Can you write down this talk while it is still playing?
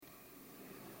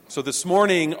So this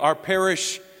morning, our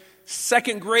parish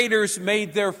second graders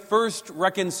made their first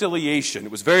reconciliation.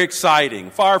 It was very exciting.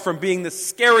 Far from being the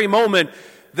scary moment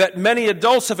that many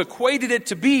adults have equated it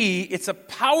to be, it's a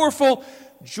powerful,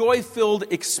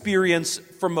 joy-filled experience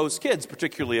for most kids,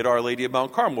 particularly at Our Lady of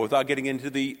Mount Carmel. Without getting into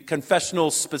the confessional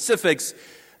specifics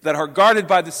that are guarded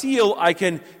by the seal, I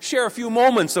can share a few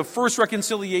moments of first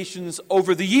reconciliations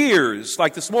over the years,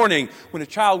 like this morning when a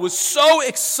child was so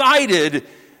excited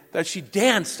that she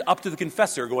danced up to the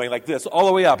confessor going like this, all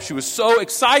the way up. She was so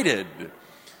excited.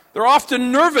 They're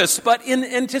often nervous, but in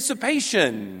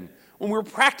anticipation. When we were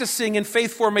practicing in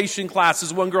faith formation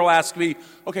classes, one girl asked me,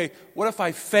 okay, what if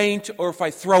I faint or if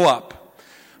I throw up?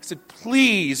 I said,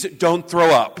 please don't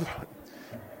throw up.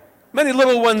 Many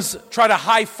little ones try to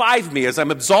high-five me as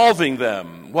I'm absolving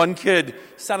them. One kid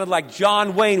sounded like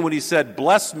John Wayne when he said,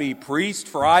 bless me, priest,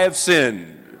 for I have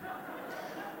sinned.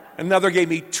 Another gave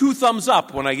me 2 thumbs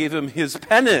up when I gave him his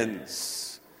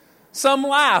penance. Some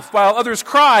laugh while others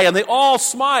cry, and they all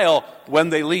smile when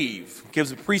they leave. Gives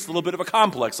the priest a little bit of a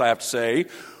complex, I have to say.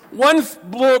 One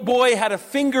boy had a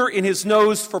finger in his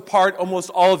nose for almost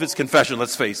all of his confession,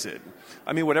 let's face it.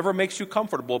 I mean, whatever makes you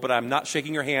comfortable, but I'm not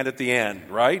shaking your hand at the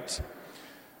end, right?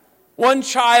 One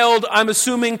child, I'm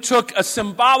assuming, took a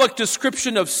symbolic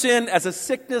description of sin as a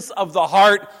sickness of the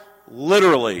heart,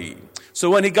 literally. So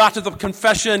when he got to the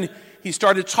confession, he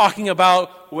started talking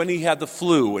about when he had the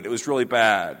flu, and it was really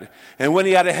bad, and when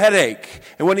he had a headache,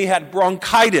 and when he had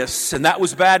bronchitis, and that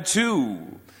was bad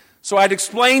too. So I'd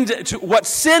explained what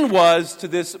sin was to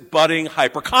this budding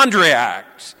hypochondriac.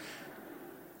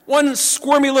 One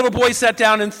squirmy little boy sat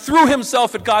down and threw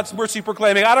himself at God's mercy,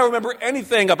 proclaiming, I don't remember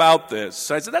anything about this.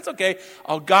 So I said, that's okay.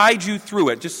 I'll guide you through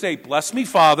it. Just say, bless me,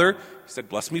 Father. He said,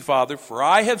 bless me, Father, for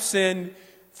I have sinned,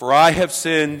 for I have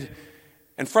sinned.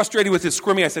 And frustrated with his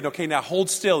squirming, I said, okay, now hold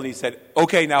still. And he said,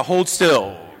 okay, now hold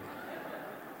still.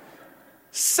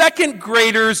 Second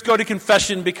graders go to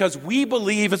confession because we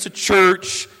believe as a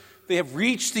church they have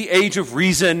reached the age of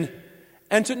reason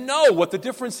and to know what the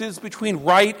difference is between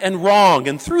right and wrong.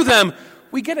 And through them,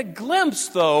 we get a glimpse,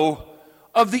 though,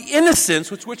 of the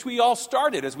innocence with which we all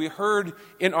started, as we heard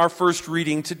in our first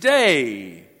reading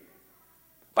today.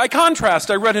 By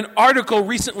contrast, I read an article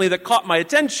recently that caught my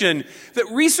attention that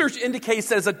research indicates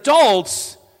that as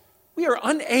adults, we are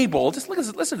unable, just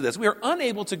listen to this, we are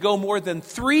unable to go more than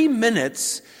 3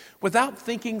 minutes without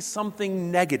thinking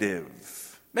something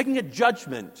negative, making a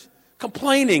judgment,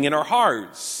 complaining in our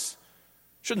hearts.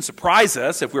 Shouldn't surprise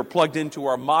us if we're plugged into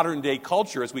our modern day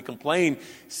culture as we complain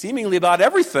seemingly about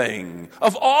everything.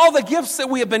 Of all the gifts that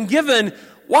we have been given,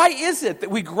 why is it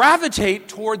that we gravitate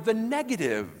toward the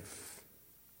negative?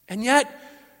 And yet,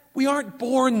 we aren't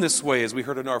born this way, as we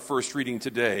heard in our first reading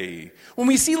today. When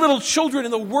we see little children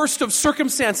in the worst of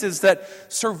circumstances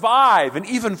that survive and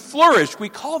even flourish, we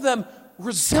call them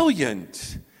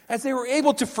resilient, as they were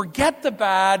able to forget the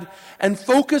bad and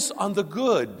focus on the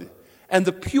good and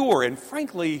the pure and,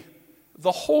 frankly,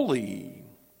 the holy.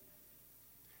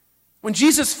 When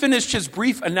Jesus finished his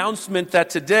brief announcement that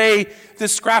today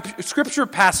this scripture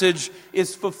passage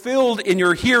is fulfilled in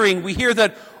your hearing, we hear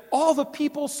that all the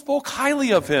people spoke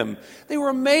highly of him. They were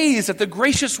amazed at the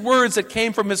gracious words that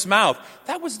came from his mouth.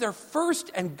 That was their first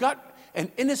and gut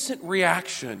and innocent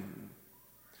reaction.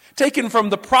 Taken from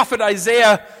the prophet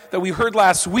Isaiah that we heard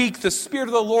last week, the Spirit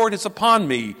of the Lord is upon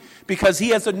me because he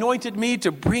has anointed me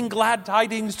to bring glad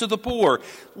tidings to the poor,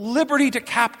 liberty to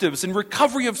captives and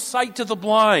recovery of sight to the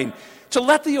blind, to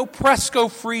let the oppressed go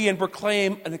free and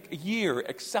proclaim a year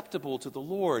acceptable to the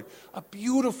Lord. A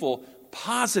beautiful,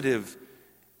 positive,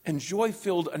 and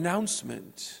joy-filled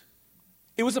announcement.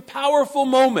 It was a powerful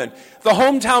moment. The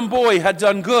hometown boy had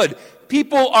done good.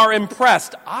 People are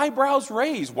impressed. Eyebrows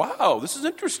raised. Wow, this is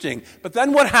interesting. But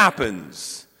then what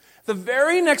happens? The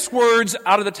very next words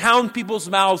out of the town people's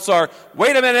mouths are,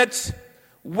 wait a minute,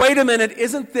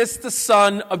 isn't this the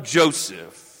son of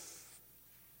Joseph?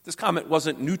 This comment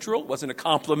wasn't neutral, wasn't a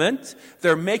compliment.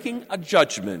 They're making a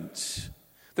judgment.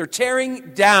 They're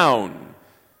tearing down.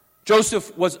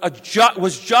 Joseph was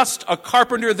just a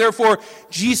carpenter, therefore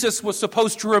Jesus was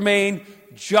supposed to remain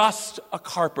just a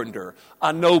carpenter,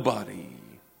 a nobody.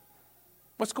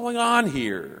 What's going on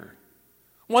here?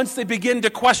 Once they begin to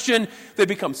question, they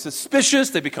become suspicious,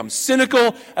 they become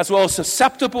cynical, as well as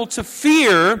susceptible to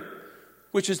fear,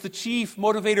 which is the chief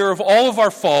motivator of all of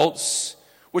our faults,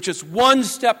 which is one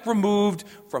step removed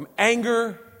from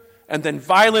anger and then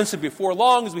violence, and before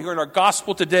long, as we hear in our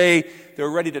gospel today, they're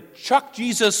ready to chuck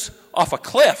Jesus off a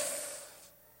cliff.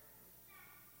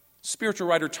 Spiritual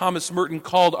writer Thomas Merton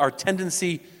called our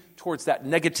tendency towards that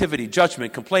negativity,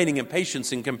 judgment, complaining,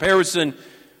 impatience, and comparison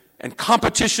and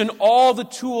competition, all the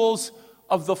tools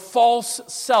of the false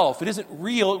self. It isn't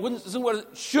real. It isn't what it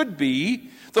should be.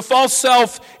 The false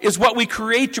self is what we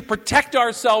create to protect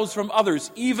ourselves from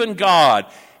others, even God.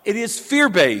 It is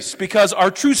fear-based because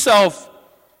our true self,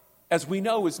 as we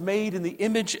know, is made in the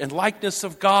image and likeness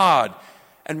of God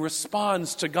and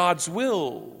responds to God's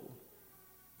will.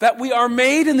 That we are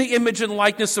made in the image and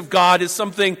likeness of God is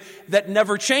something that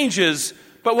never changes.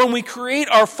 But when we create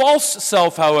our false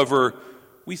self, however,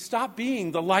 we stop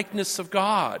being the likeness of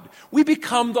God. We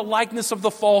become the likeness of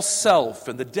the false self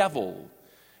and the devil.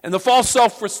 And the false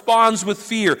self responds with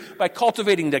fear by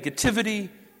cultivating negativity,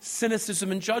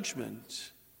 cynicism, and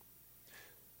judgment.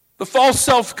 The false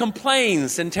self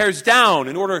complains and tears down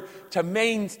in order to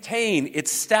maintain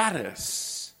its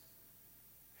status.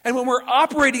 And when we're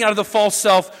operating out of the false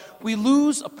self, we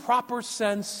lose a proper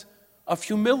sense of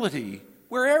humility.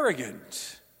 We're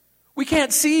arrogant. We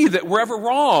can't see that we're ever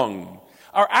wrong.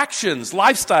 Our actions,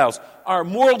 lifestyles, our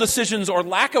moral decisions or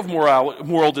lack of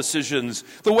moral decisions,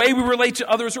 the way we relate to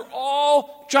others are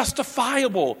all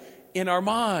justifiable in our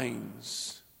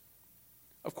minds.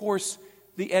 Of course,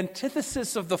 the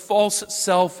antithesis of the false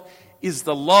self is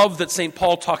the love that St.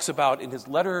 Paul talks about in his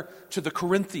letter to the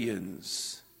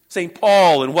Corinthians. St.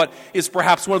 Paul, in what is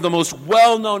perhaps one of the most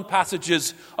well-known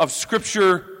passages of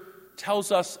Scripture,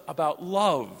 tells us about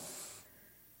love.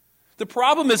 The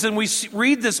problem is when we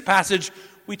read this passage,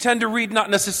 we tend to read not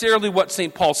necessarily what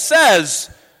St. Paul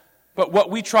says, but what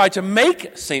we try to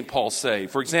make St. Paul say.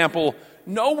 For example,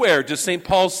 nowhere does St.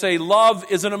 Paul say love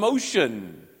is an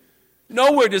emotion.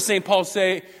 Nowhere does St. Paul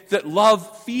say that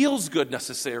love feels good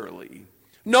necessarily.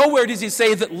 Nowhere does he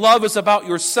say that love is about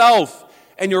yourself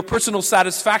and your personal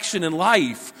satisfaction in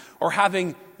life or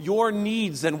having your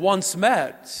needs and wants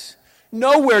met.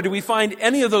 Nowhere do we find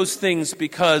any of those things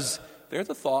because they're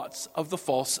the thoughts of the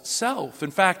false self.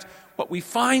 In fact, what we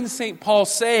find St. Paul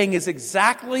saying is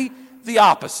exactly the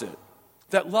opposite.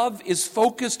 That love is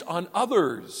focused on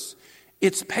others.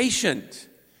 It's patient,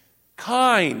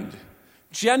 kind,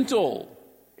 gentle.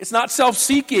 It's not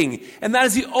self-seeking. And that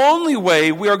is the only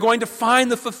way we are going to find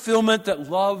the fulfillment that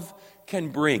love can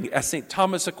bring. As St.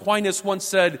 Thomas Aquinas once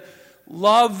said,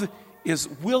 love is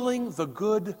willing the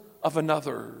good of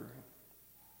another.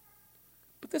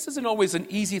 But this isn't always an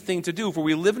easy thing to do, for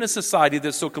we live in a society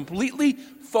that's so completely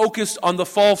focused on the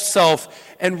false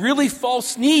self and really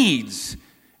false needs.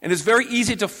 And it's very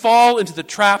easy to fall into the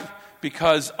trap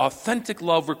because authentic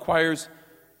love requires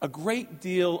a great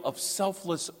deal of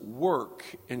selfless work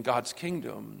in God's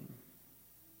kingdom.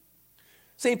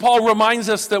 St. Paul reminds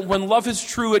us that when love is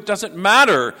true, it doesn't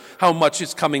matter how much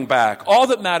is coming back. All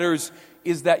that matters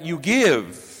is that you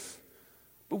give.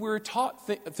 But we're taught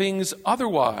things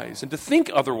otherwise and to think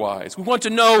otherwise. We want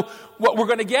to know what we're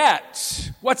going to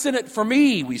get. What's in it for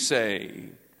me, we say.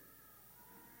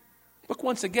 Look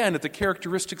once again at the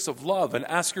characteristics of love and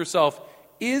ask yourself,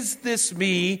 is this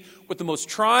me with the most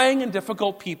trying and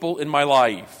difficult people in my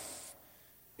life?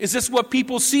 Is this what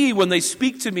people see when they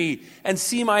speak to me and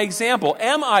see my example?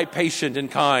 Am I patient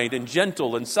and kind and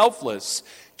gentle and selfless?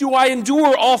 Do I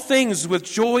endure all things with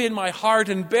joy in my heart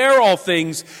and bear all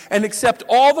things and accept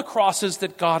all the crosses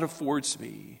that God affords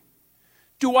me?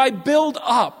 Do I build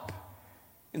up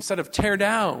instead of tear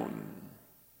down?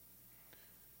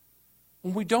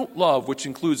 When we don't love, which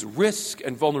includes risk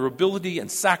and vulnerability and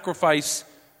sacrifice,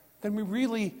 then we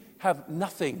really have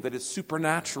nothing that is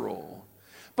supernatural.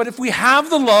 But if we have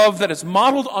the love that is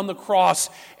modeled on the cross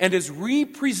and is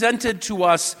represented to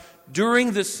us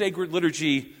during this sacred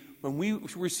liturgy, when we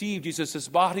receive Jesus'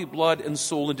 body, blood, and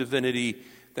soul and divinity,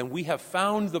 then we have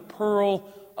found the pearl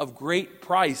of great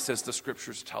price, as the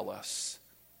Scriptures tell us.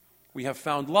 We have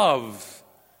found love,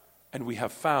 and we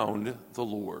have found the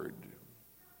Lord.